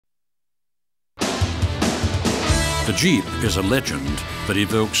The Jeep is a legend that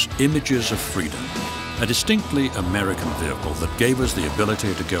evokes images of freedom, a distinctly American vehicle that gave us the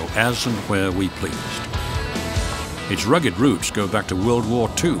ability to go as and where we pleased. Its rugged roots go back to World War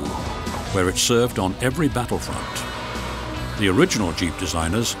II, where it served on every battlefront. The original Jeep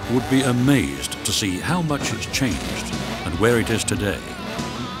designers would be amazed to see how much it's changed and where it is today.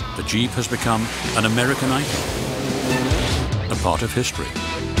 The Jeep has become an American icon, a part of history.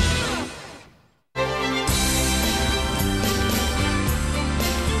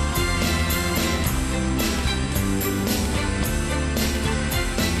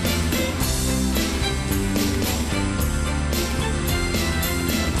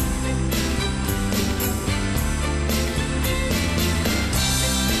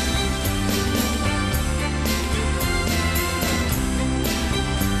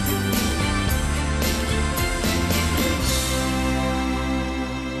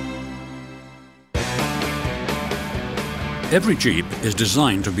 Every Jeep is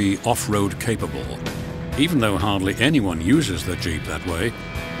designed to be off-road capable. Even though hardly anyone uses their Jeep that way,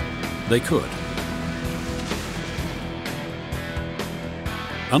 they could.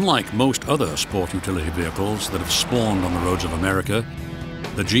 Unlike most other sport utility vehicles that have spawned on the roads of America,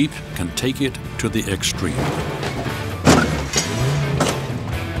 the Jeep can take it to the extreme.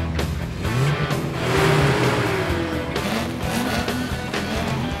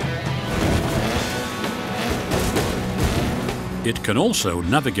 It can also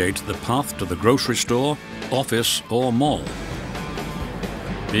navigate the path to the grocery store, office, or mall.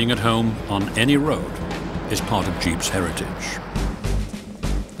 Being at home on any road is part of Jeep's heritage.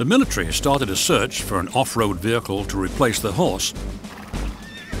 The military started a search for an off-road vehicle to replace the horse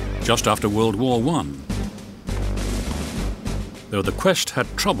just after World War I. Though the quest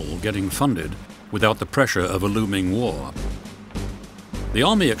had trouble getting funded without the pressure of a looming war. The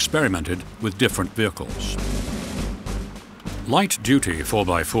Army experimented with different vehicles. Light-duty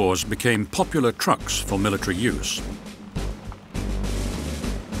 4x4s became popular trucks for military use.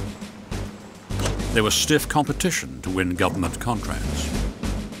 There was stiff competition to win government contracts.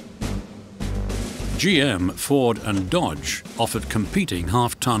 GM, Ford, and Dodge offered competing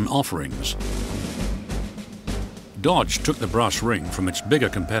half-ton offerings. Dodge took the brass ring from its bigger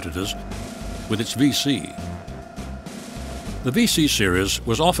competitors with its VC. The VC series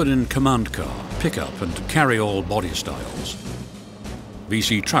was offered in command car, pickup, and carry-all body styles.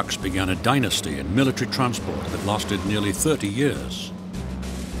 VC trucks began a dynasty in military transport that lasted nearly 30 years.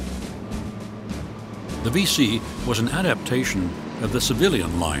 The VC was an adaptation of the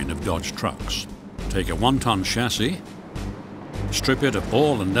civilian line of Dodge trucks. Take a 1-ton chassis, strip it of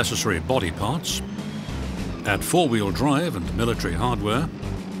all unnecessary body parts, add 4-wheel drive and military hardware,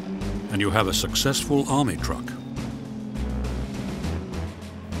 and you have a successful Army truck.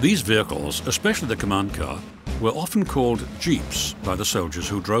 These vehicles, especially the command car, were often called Jeeps by the soldiers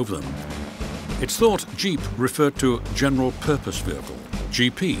who drove them. It's thought Jeep referred to General Purpose Vehicle,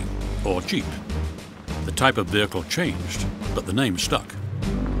 GP, or Jeep. The type of vehicle changed, but the name stuck.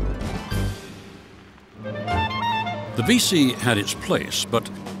 The VC had its place, but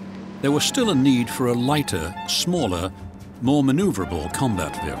there was still a need for a lighter, smaller, more maneuverable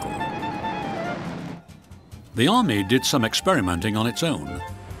combat vehicle. The Army did some experimenting on its own.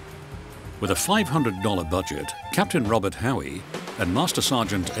 With a $500 budget, Captain Robert Howie and Master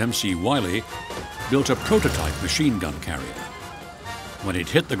Sergeant M.C. Wiley built a prototype machine gun carrier. When it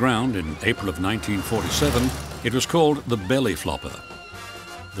hit the ground in April of 1947, it was called the Belly Flopper.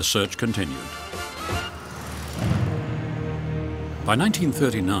 The search continued. By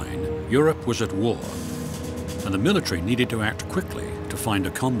 1939, Europe was at war, and the military needed to act quickly to find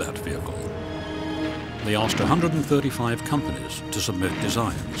a combat vehicle. They asked 135 companies to submit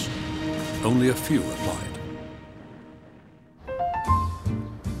designs. Only a few applied.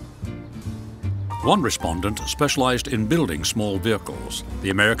 One respondent specialized in building small vehicles, the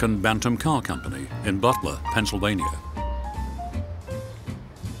American Bantam Car Company in Butler, Pennsylvania.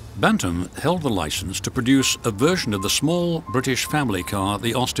 Bantam held the license to produce a version of the small British family car,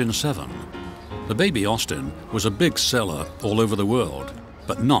 the Austin 7. The baby Austin was a big seller all over the world,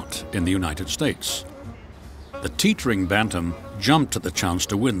 but not in the United States. The teetering Bantam jumped at the chance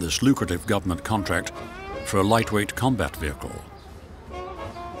to win this lucrative government contract for a lightweight combat vehicle.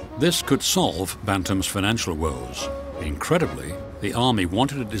 This could solve Bantam's financial woes. Incredibly, the Army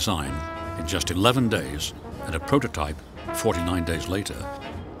wanted a design in just 11 days and a prototype 49 days later.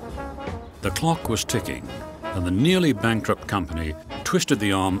 The clock was ticking, and the nearly bankrupt company twisted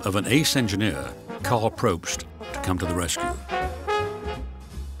the arm of an ace engineer, Carl Probst, to come to the rescue.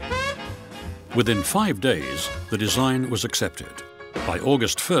 Within 5 days, the design was accepted. By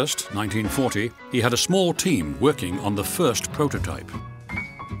August 1st, 1940, he had a small team working on the first prototype.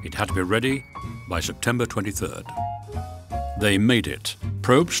 It had to be ready by September 23rd. They made it.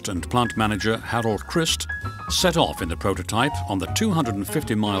 Probst and plant manager Harold Christ set off in the prototype on the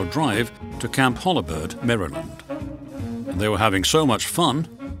 250-mile drive to Camp Holabird, Maryland. And they were having so much fun,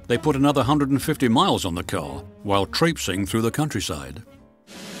 they put another 150 miles on the car while traipsing through the countryside.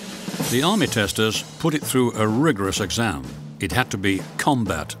 The Army testers put it through a rigorous exam. It had to be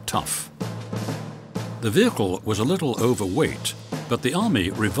combat tough. The vehicle was a little overweight, but the Army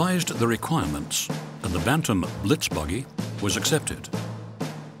revised the requirements, and the Bantam Blitz buggy was accepted.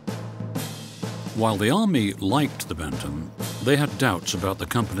 While the Army liked the Bantam, they had doubts about the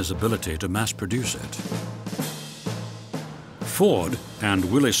company's ability to mass produce it. Ford and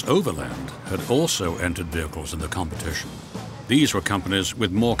Willis Overland had also entered vehicles in the competition. These were companies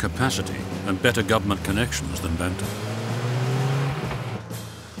with more capacity and better government connections than Bantam.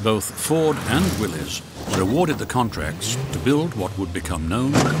 Both Ford and Willis were awarded the contracts to build what would become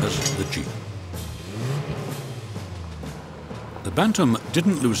known as the Jeep. The Bantam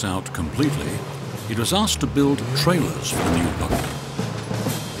didn't lose out completely. It was asked to build trailers for the new buggy.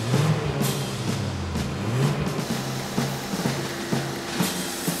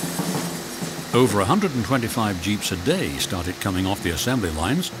 Over 125 Jeeps a day started coming off the assembly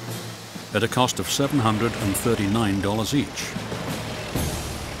lines at a cost of $739 each.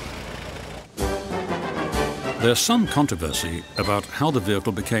 There's some controversy about how the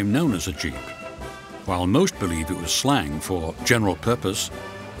vehicle became known as a Jeep. While most believe it was slang for general purpose,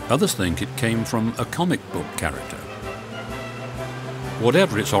 others think it came from a comic book character.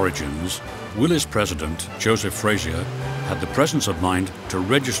 Whatever its origins, Willis president Joseph Frazier had the presence of mind to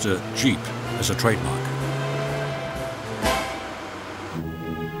register Jeep as a trademark.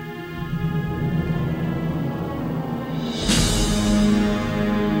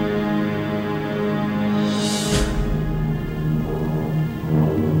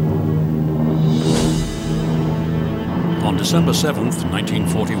 On December 7th,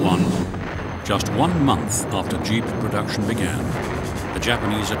 1941, just 1 month after Jeep production began, the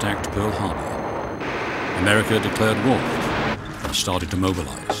Japanese attacked Pearl Harbor. America declared war and started to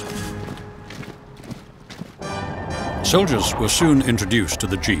mobilize. Soldiers were soon introduced to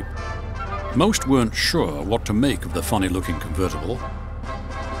the Jeep. Most weren't sure what to make of the funny-looking convertible,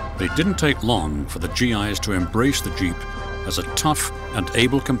 but it didn't take long for the GIs to embrace the Jeep as a tough and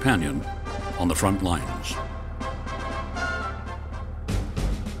able companion on the front lines.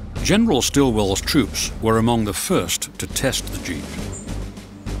 General Stilwell's troops were among the first to test the Jeep.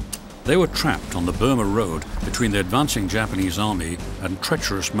 They were trapped on the Burma Road between the advancing Japanese army and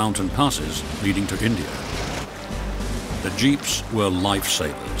treacherous mountain passes leading to India. The Jeeps were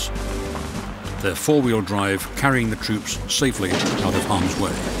lifesavers, their four-wheel drive carrying the troops safely out of harm's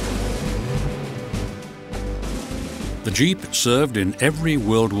way. The Jeep served in every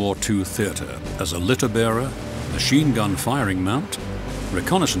World War II theater as a litter bearer, machine gun firing mount,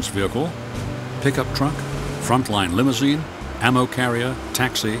 reconnaissance vehicle, pickup truck, frontline limousine, ammo carrier,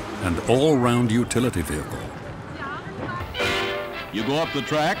 taxi, and all-round utility vehicle. You go up the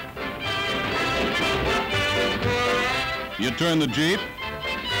track, you turn the Jeep,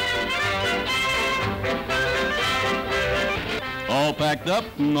 all packed up,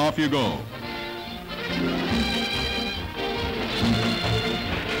 and off you go.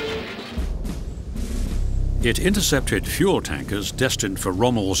 It intercepted fuel tankers destined for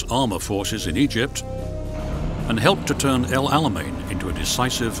Rommel's armor forces in Egypt and helped to turn El Alamein into a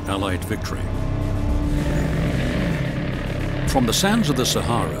decisive Allied victory. From the sands of the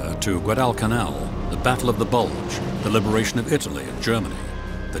Sahara to Guadalcanal, the Battle of the Bulge, the liberation of Italy and Germany,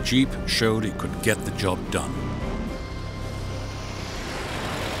 the Jeep showed it could get the job done.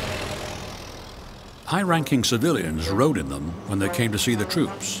 High-ranking civilians rode in them when they came to see the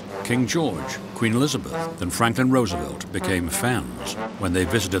troops. King George, Queen Elizabeth, and Franklin Roosevelt became fans when they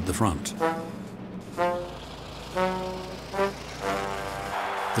visited the front.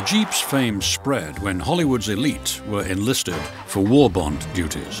 The Jeep's fame spread when Hollywood's elite were enlisted for war bond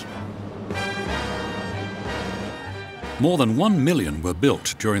duties. More than 1 million were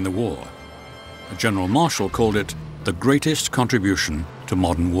built during the war. General Marshall called it the greatest contribution to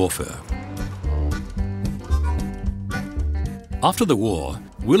modern warfare. After the war,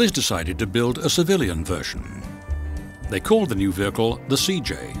 Willis decided to build a civilian version. They called the new vehicle the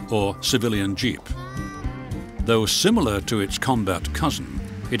CJ, or Civilian Jeep. Though similar to its combat cousin,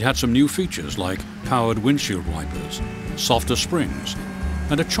 it had some new features like powered windshield wipers, softer springs,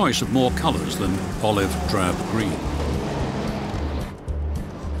 and a choice of more colors than olive drab green.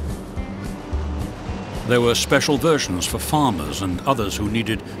 There were special versions for farmers and others who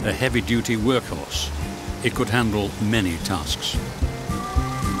needed a heavy-duty workhorse. It could handle many tasks.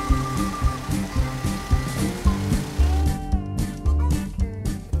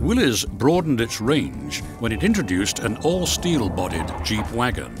 Willys broadened its range when it introduced an all-steel-bodied Jeep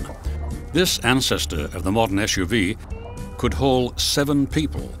wagon. This ancestor of the modern SUV could haul 7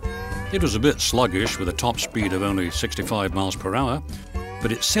 people. It was a bit sluggish with a top speed of only 65 miles per hour,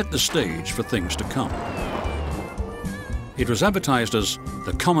 but it set the stage for things to come. It was advertised as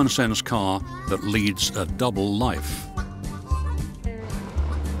the common-sense car that leads a double life.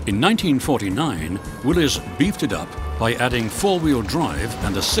 In 1949, Willys beefed it up by adding 4-wheel drive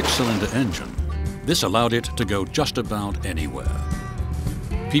and a 6-cylinder engine. This allowed it to go just about anywhere.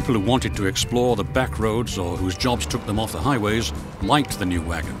 People who wanted to explore the back roads or whose jobs took them off the highways liked the new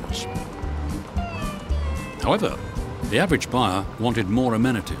wagons. However, the average buyer wanted more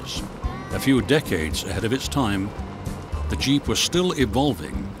amenities. A few decades ahead of its time, the Jeep was still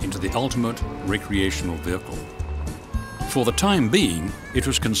evolving into the ultimate recreational vehicle. For the time being, it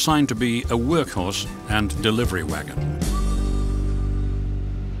was consigned to be a workhorse and delivery wagon.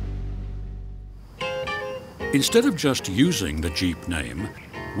 Instead of just using the Jeep name,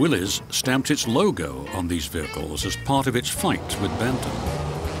 Willys stamped its logo on these vehicles as part of its fight with Bantam.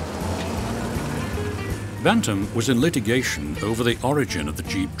 Bantam was in litigation over the origin of the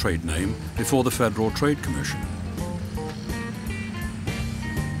Jeep trade name before the Federal Trade Commission.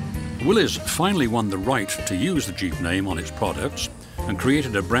 Willys finally won the right to use the Jeep name on its products and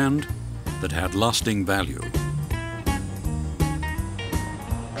created a brand that had lasting value.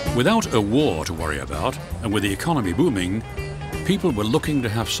 Without a war to worry about, and with the economy booming, people were looking to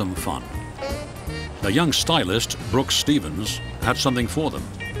have some fun. A young stylist, Brooks Stevens, had something for them: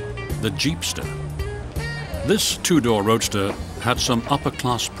 the Jeepster. This 2-door roadster had some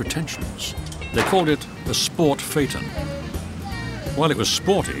upper-class pretensions. They called it a sport phaeton. While it was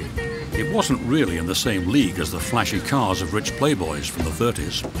sporty, it wasn't really in the same league as the flashy cars of rich playboys from the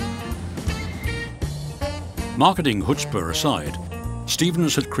 30s. Marketing chutzpah aside,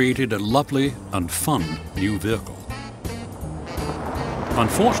 Stevens had created a lovely and fun new vehicle.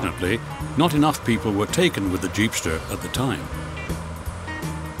 Unfortunately, not enough people were taken with the Jeepster at the time.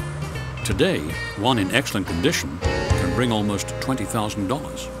 Today, one in excellent condition can bring almost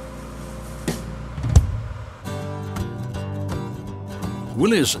 $20,000.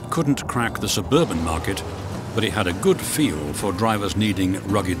 Willys couldn't crack the suburban market, but it had a good feel for drivers needing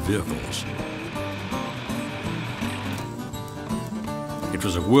rugged vehicles. It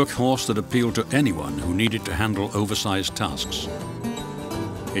was a workhorse that appealed to anyone who needed to handle oversized tasks.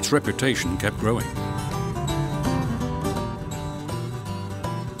 Its reputation kept growing.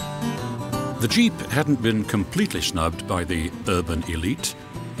 The Jeep hadn't been completely snubbed by the urban elite.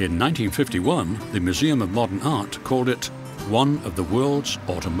 In 1951, the Museum of Modern Art called it one of the world's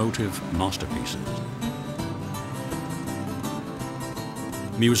automotive masterpieces.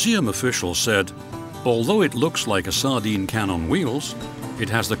 Museum officials said, although it looks like a sardine can on wheels, it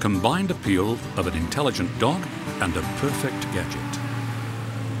has the combined appeal of an intelligent dog and a perfect gadget.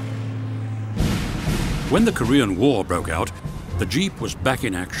 When the Korean War broke out, the Jeep was back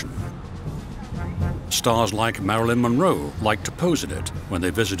in action. Stars like Marilyn Monroe liked to pose in it when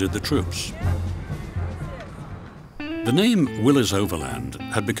they visited the troops. The name Willys Overland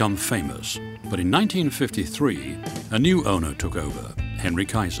had become famous, but in 1953, a new owner took over, Henry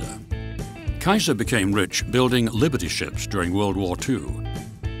Kaiser. Kaiser became rich building Liberty ships during World War II.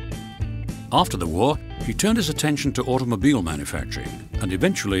 After the war, he turned his attention to automobile manufacturing and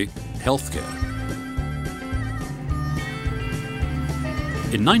eventually healthcare.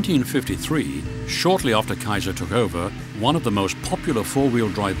 In 1953, shortly after Kaiser took over, one of the most popular 4-wheel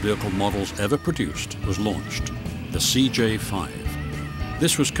drive vehicle models ever produced was launched, the CJ5.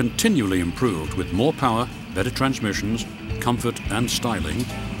 This was continually improved with more power, better transmissions, comfort and styling,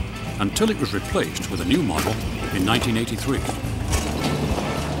 until it was replaced with a new model in 1983.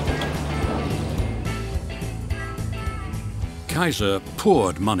 Kaiser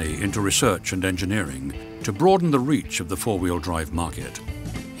poured money into research and engineering to broaden the reach of the 4-wheel drive market.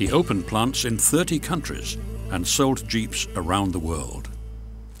 He opened plants in 30 countries and sold Jeeps around the world.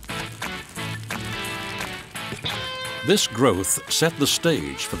 This growth set the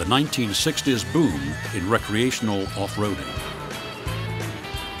stage for the 1960s boom in recreational off-roading.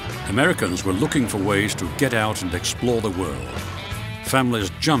 Americans were looking for ways to get out and explore the world. Families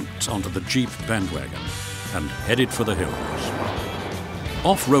jumped onto the Jeep bandwagon and headed for the hills.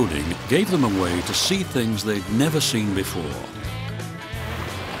 Off-roading gave them a way to see things they'd never seen before.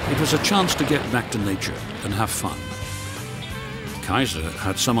 It was a chance to get back to nature and have fun. Kaiser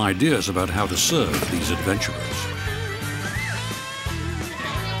had some ideas about how to serve these adventurers.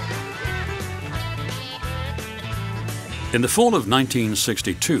 In the fall of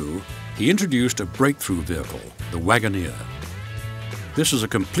 1962, he introduced a breakthrough vehicle, the Wagoneer. This is a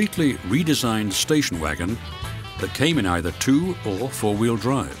completely redesigned station wagon that came in either 2- or 4-wheel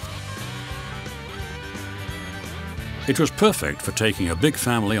drive. It was perfect for taking a big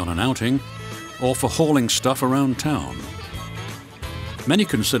family on an outing or for hauling stuff around town. Many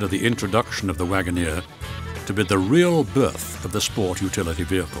consider the introduction of the Wagoneer to be the real birth of the sport utility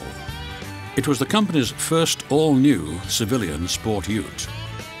vehicle. It was the company's first all-new civilian sport ute.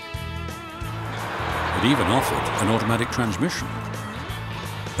 It even offered an automatic transmission,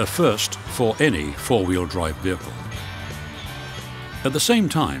 a first for any 4-wheel drive vehicle. At the same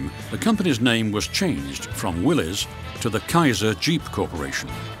time, the company's name was changed from Willys to the Kaiser Jeep Corporation.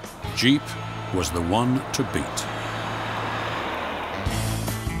 Jeep was the one to beat.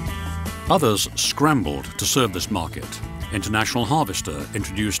 Others scrambled to serve this market. International Harvester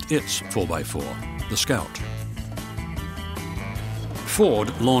introduced its 4x4, the Scout.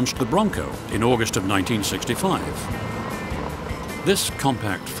 Ford launched the Bronco in August of 1965. This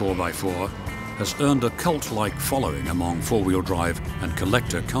compact 4x4 has earned a cult-like following among 4-wheel drive and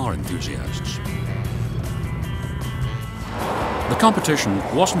collector car enthusiasts. The competition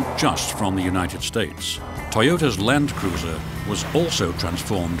wasn't just from the United States. Toyota's Land Cruiser was also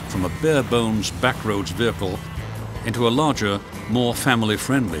transformed from a bare-bones backroads vehicle into a larger, more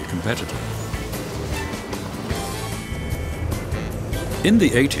family-friendly competitor. In the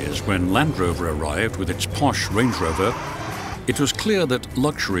 80s, when Land Rover arrived with its posh Range Rover, it was clear that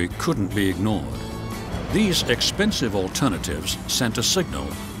luxury couldn't be ignored. These expensive alternatives sent a signal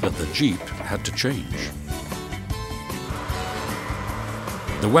that the Jeep had to change.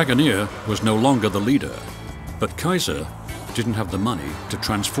 The Wagoneer was no longer the leader, but Kaiser didn't have the money to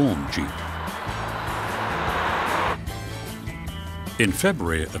transform Jeep. In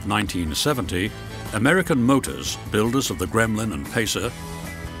February of 1970, American Motors, builders of the Gremlin and Pacer,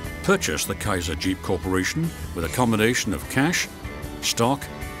 purchased the Kaiser Jeep Corporation with a combination of cash, stock,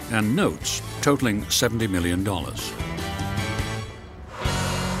 and notes totaling $70 million.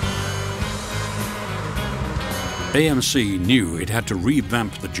 AMC knew it had to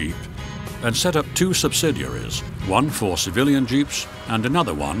revamp the Jeep and set up 2 subsidiaries, one for civilian Jeeps and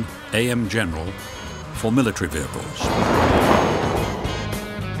another one, AM General, for military vehicles.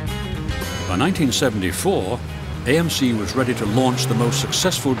 By 1974, AMC was ready to launch the most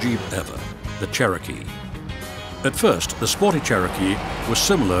successful Jeep ever, the Cherokee. At first, the sporty Cherokee was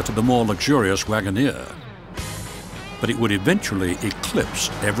similar to the more luxurious Wagoneer, but it would eventually eclipse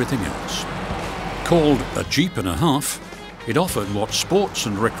everything else. Called a Jeep and a half, it offered what sports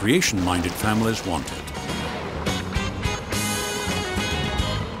and recreation-minded families wanted.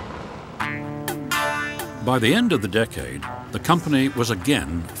 By the end of the decade, the company was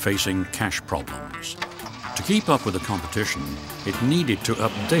again facing cash problems. To keep up with the competition, it needed to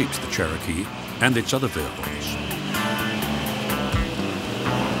update the Cherokee and its other vehicles.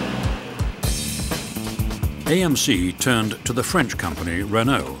 AMC turned to the French company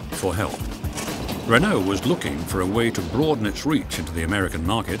Renault for help. Renault was looking for a way to broaden its reach into the American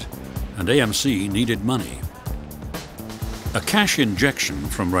market, and AMC needed money. A cash injection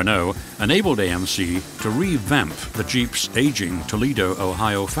from Renault enabled AMC to revamp the Jeep's aging Toledo,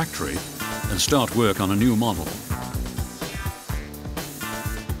 Ohio factory and start work on a new model.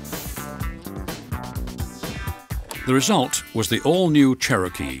 The result was the all-new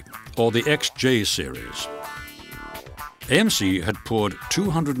Cherokee, or the XJ series. AMC had poured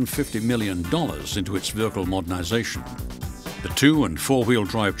 $250 million into its vehicle modernization. The 2- and 4-wheel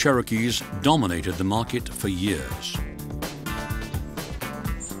drive Cherokees dominated the market for years.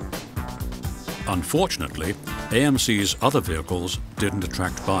 Unfortunately, AMC's other vehicles didn't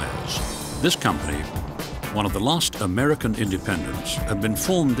attract buyers. This company, one of the last American independents, had been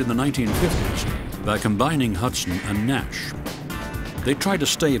formed in the 1950s by combining Hudson and Nash. They tried to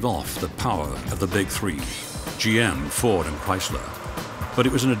stave off the power of the Big Three, GM, Ford, and Chrysler, but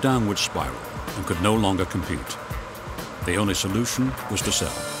it was in a downward spiral and could no longer compete. The only solution was to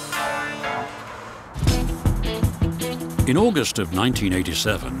sell. In August of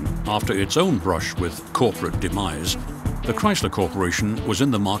 1987, after its own brush with corporate demise, the Chrysler Corporation was in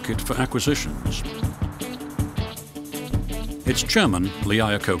the market for acquisitions. Its chairman, Lee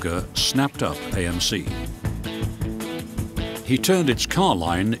Iacocca, snapped up AMC. He turned its car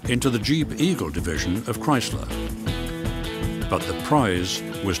line into the Jeep Eagle division of Chrysler. But the prize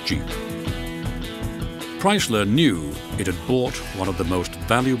was Jeep. Chrysler knew it had bought one of the most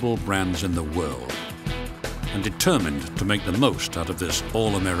valuable brands in the world. and determined to make the most out of this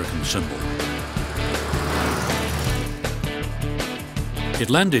all-American symbol. It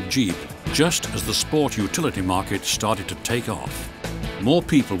landed Jeep just as the sport utility market started to take off. More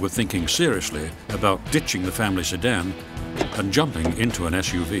people were thinking seriously about ditching the family sedan and jumping into an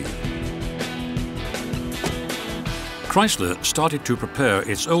SUV. Chrysler started to prepare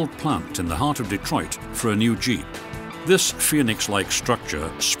its old plant in the heart of Detroit for a new Jeep. This phoenix-like structure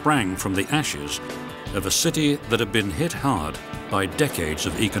sprang from the ashes of a city that had been hit hard by decades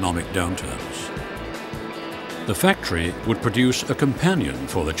of economic downturns. The factory would produce a companion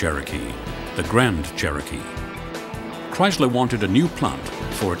for the Cherokee, the Grand Cherokee. Chrysler wanted a new plant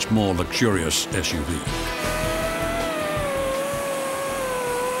for its more luxurious SUV.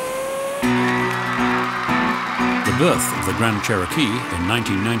 The birth of the Grand Cherokee in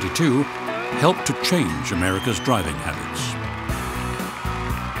 1992 helped to change America's driving habits.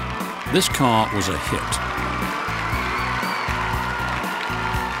 This car was a hit.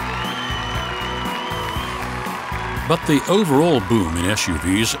 But the overall boom in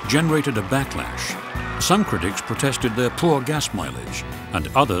SUVs generated a backlash. Some critics protested their poor gas mileage, and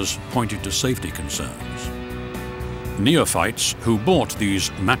others pointed to safety concerns. Neophytes who bought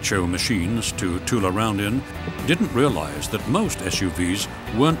these macho machines to tool around in didn't realize that most SUVs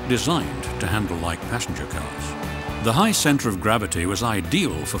weren't designed to handle like passenger cars. The high center of gravity was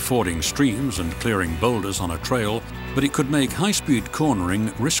ideal for fording streams and clearing boulders on a trail, but it could make high-speed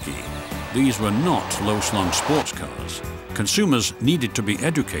cornering risky. These were not low-slung sports cars. Consumers needed to be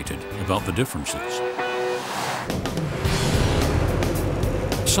educated about the differences.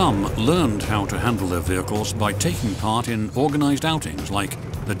 Some learned how to handle their vehicles by taking part in organized outings like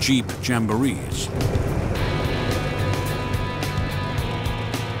the Jeep Jamborees.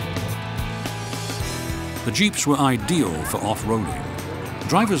 The Jeeps were ideal for off-roading.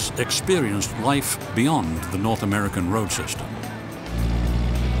 Drivers experienced life beyond the North American road system.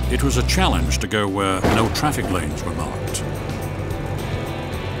 It was a challenge to go where no traffic lanes were marked.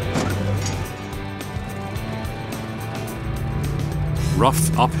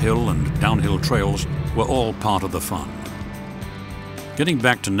 Rough uphill and downhill trails were all part of the fun. Getting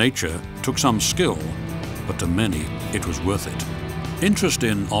back to nature took some skill, but to many it was worth it. Interest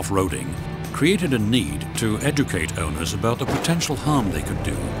in off-roading created a need to educate owners about the potential harm they could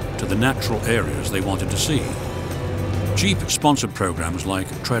do to the natural areas they wanted to see. Jeep sponsored programs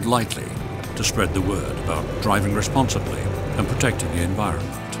like Tread Lightly to spread the word about driving responsibly and protecting the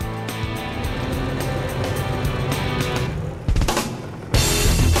environment.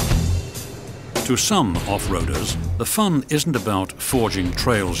 To some off-roaders, the fun isn't about forging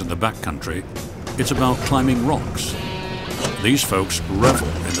trails in the backcountry, it's about climbing rocks. These folks revel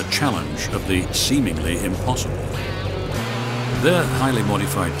in the challenge of the seemingly impossible. Their highly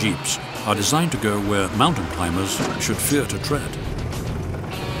modified Jeeps are designed to go where mountain climbers should fear to tread.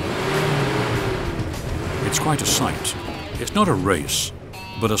 It's quite a sight. It's not a race,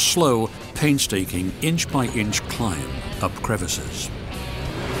 but a slow, painstaking, inch-by-inch climb up crevices.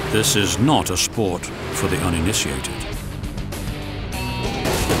 This is not a sport for the uninitiated.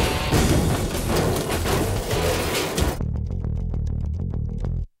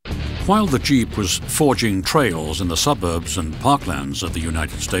 While the Jeep was forging trails in the suburbs and parklands of the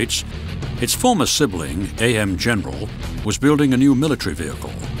United States, its former sibling, AM General, was building a new military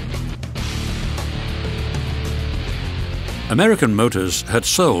vehicle. American Motors had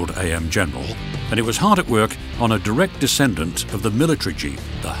sold AM General, and it was hard at work on a direct descendant of the military Jeep,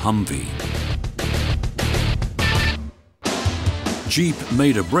 the Humvee. Jeep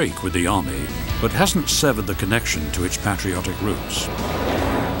made a break with the Army, but hasn't severed the connection to its patriotic roots.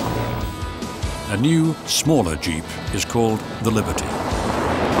 A new, smaller Jeep is called the Liberty.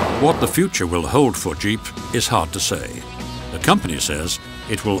 What the future will hold for Jeep is hard to say. The company says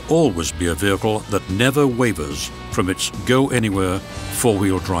it will always be a vehicle that never wavers from its go-anywhere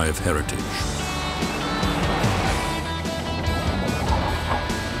four-wheel drive heritage.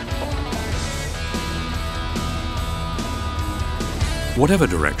 Whatever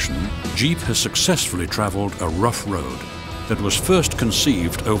direction, Jeep has successfully traveled a rough road that was first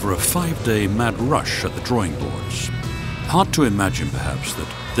conceived over a 5-day mad rush at the drawing boards. Hard to imagine, perhaps, that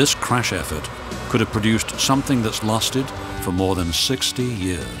this crash effort could have produced something that's lasted for more than 60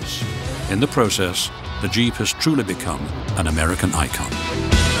 years. In the process, the Jeep has truly become an American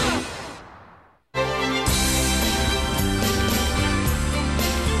icon.